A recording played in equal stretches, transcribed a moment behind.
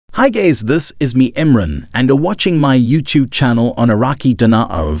Hi guys, this is me Imran and you're watching my YouTube channel on Iraqi dinar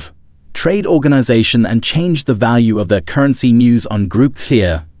RV. Trade organization and change the value of their currency news on Group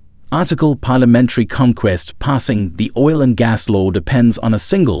Clear. Article Parliamentary conquest passing the oil and gas law depends on a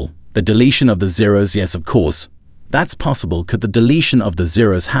single, the deletion of the zeros. Yes, of course. That's possible. Could the deletion of the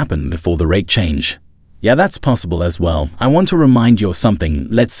zeros happen before the rate change? Yeah, that's possible as well. I want to remind you of something.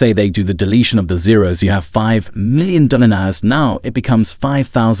 Let's say they do the deletion of the zeros. You have $5 million dinars. Now it becomes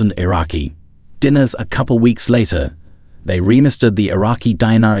 5,000 Iraqi dinars. A couple weeks later, they remastered the Iraqi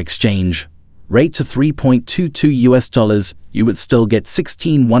dinar exchange rate to $3.22. You would still get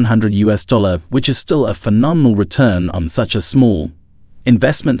 $1,600, which is still a phenomenal return on such a small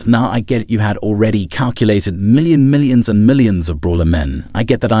investment. Now I get it, you had already calculated millions and millions of brawler men. I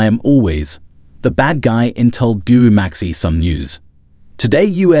get that I am always the bad guy. Intel Guru Maxi. Some news. Today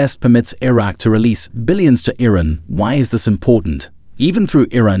US permits Iraq to release billions to Iran. Why is this important? Even through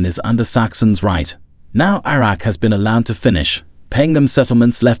Iran is under Saxons' right. Now Iraq has been allowed to finish paying them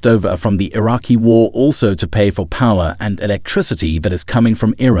settlements left over from the Iraqi war, also to pay for power and electricity that is coming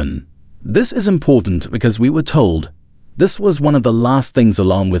from Iran. This is important because we were told this was one of the last things,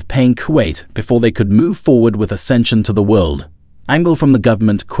 along with paying Kuwait, before they could move forward with ascension to the world. Angle from the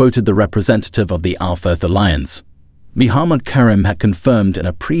government quoted the representative of the Al-Fath Alliance. Muhammad Karim had confirmed in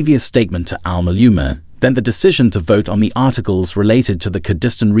a previous statement to Al-Maluma then the decision to vote on the articles related to the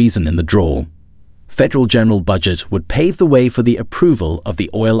Kurdistan region in the draw. Federal general budget would pave the way for the approval of the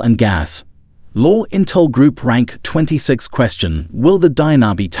oil and gas law. Intel Group Rank 26 question: will the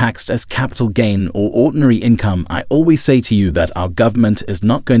dinar be taxed as capital gain or ordinary income? I always say to you that our government is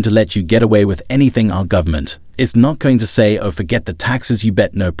not going to let you get away with anything. Our government is not going to say, oh, forget the taxes, you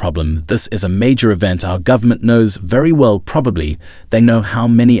bet, no problem. This is a major event. Our government knows very well, probably they know how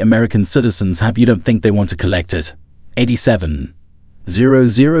many American citizens have. You don't think they want to collect it? 87,000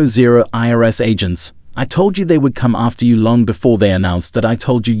 IRS agents. I told you they would come after you long before they announced that. I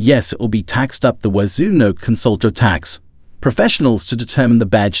told you, yes, it will be taxed up the wazoo. No, consult your tax professionals to determine the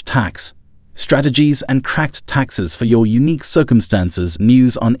badge tax strategies and cracked taxes for your unique circumstances.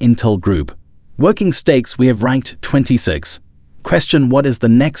 News on Intel Group working stakes. We have ranked 26. Question: what is the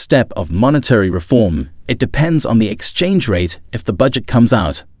next step of monetary reform? It depends on the exchange rate. If the budget comes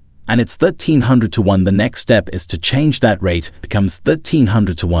out and it's 1,300 to 1, the next step is to change that rate. Becomes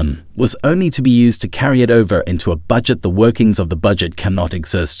 1,300 to 1 was only to be used to carry it over into a budget. The workings of the budget cannot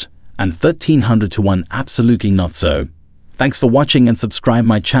exist, and 1,300 to 1 absolutely not so. Thanks for watching and subscribe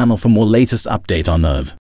my channel for more latest update on IRV.